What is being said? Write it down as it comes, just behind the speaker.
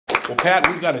Well, Pat,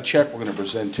 we've got a check we're going to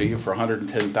present to you for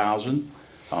 $110,000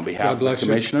 on behalf of the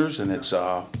commissioners, and it's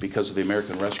because of the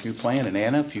American Rescue Plan. And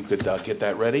Anna, if you could get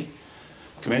that ready.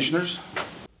 Commissioners?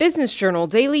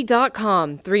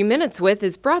 BusinessJournalDaily.com. 3 Minutes With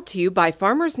is brought to you by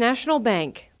Farmers National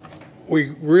Bank. We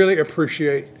really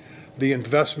appreciate the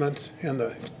investment and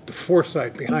the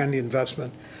foresight behind the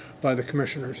investment by the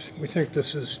commissioners. We think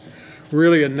this is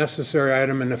really a necessary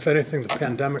item, and if anything, the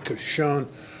pandemic has shown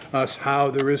us how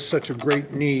there is such a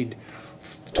great need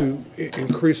to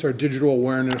increase our digital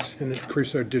awareness and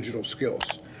increase our digital skills.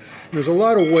 And there's a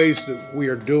lot of ways that we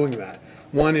are doing that.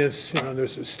 One is,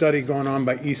 there's a study going on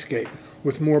by Eastgate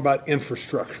with more about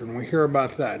infrastructure, and we hear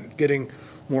about that, and getting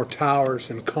more towers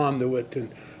and conduit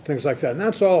and things like that. And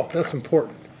that's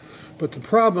important. But the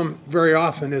problem very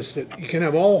often is that you can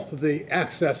have all the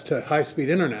access to high-speed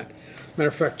internet. Matter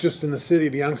of fact, just in the city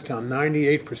of Youngstown,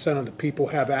 98% of the people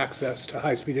have access to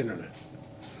high-speed internet.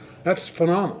 That's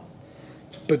phenomenal.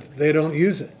 But they don't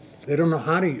use it. They don't know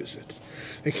how to use it.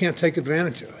 They can't take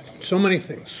advantage of it. So many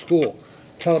things, school,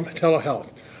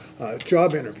 telehealth,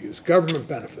 job interviews, government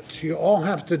benefits. You all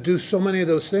have to do so many of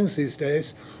those things these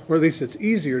days, or at least it's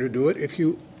easier to do it if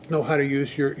you know how to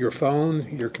use your phone,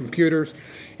 your computers.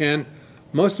 And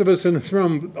most of us in this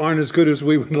room aren't as good as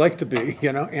we would like to be,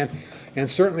 and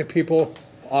certainly people,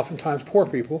 oftentimes poor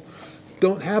people,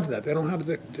 don't have that. They don't have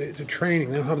the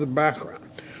training, they don't have the background.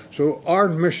 So our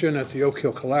mission at the Oak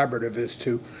Hill Collaborative is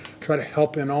to try to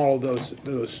help in all of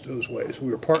those ways.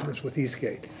 We are partners with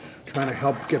Eastgate, trying to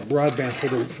help get broadband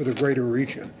for the greater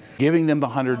region. Giving them the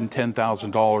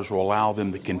 $110,000 will allow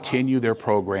them to continue their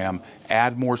program,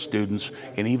 add more students,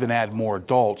 and even add more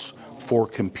adults for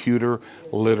computer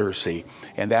literacy.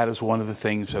 And that is one of the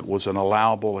things that was an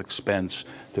allowable expense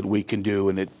that we can do,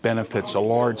 and it benefits a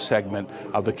large segment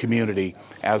of the community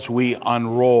as we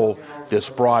unroll this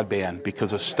broadband,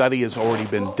 because a study has already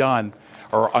been done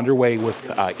or underway with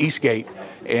Eastgate,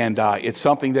 and it's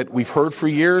something that we've heard for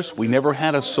years. We never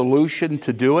had a solution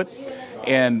to do it,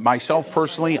 and myself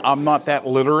personally, I'm not that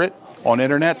literate on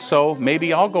internet, so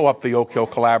maybe I'll go up the Oak Hill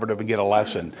Collaborative and get a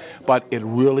lesson. But it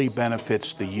really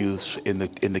benefits the youths in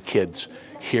the kids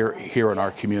here in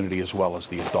our community as well as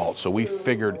the adults. So we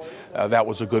figured that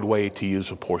was a good way to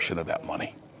use a portion of that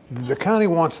money. The county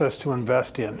wants us to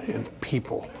invest in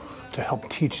people to help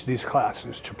teach these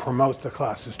classes, to promote the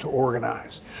classes, to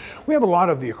organize. We have a lot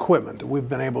of the equipment that we've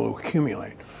been able to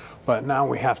accumulate, but now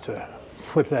we have to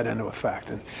put that into effect.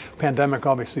 And pandemic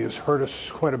obviously has hurt us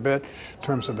quite a bit in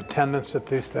terms of attendance at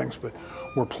these things, but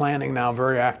we're planning now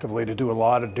very actively to do a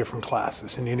lot of different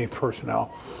classes, and you need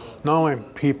personnel, not only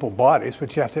people, bodies, but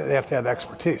they have to have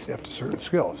expertise, they have to have certain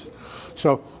skills.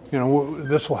 So,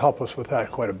 this will help us with that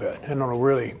quite a bit, and it'll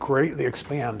really greatly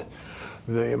expand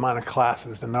the amount of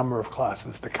classes, the number of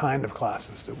classes, the kind of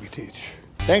classes that we teach.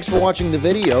 Thanks for watching the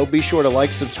video. Be sure to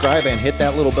like, subscribe, and hit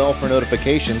that little bell for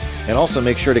notifications. And also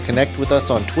make sure to connect with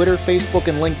us on Twitter, Facebook,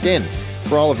 and LinkedIn.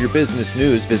 For all of your business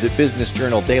news, visit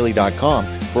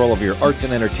BusinessJournalDaily.com. For all of your arts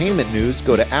and entertainment news,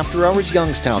 go to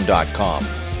AfterHoursYoungstown.com.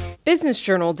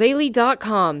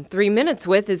 BusinessJournalDaily.com. 3 Minutes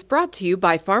With is brought to you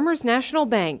by Farmers National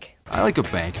Bank. I like a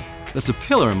bank that's a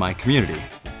pillar in my community.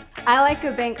 I like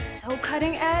a bank so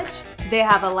cutting edge, they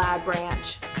have a lab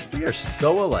branch. We are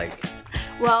so alike.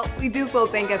 Well, we do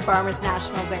both bank at Farmers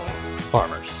National Bank.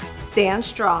 Farmers. Stand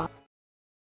strong.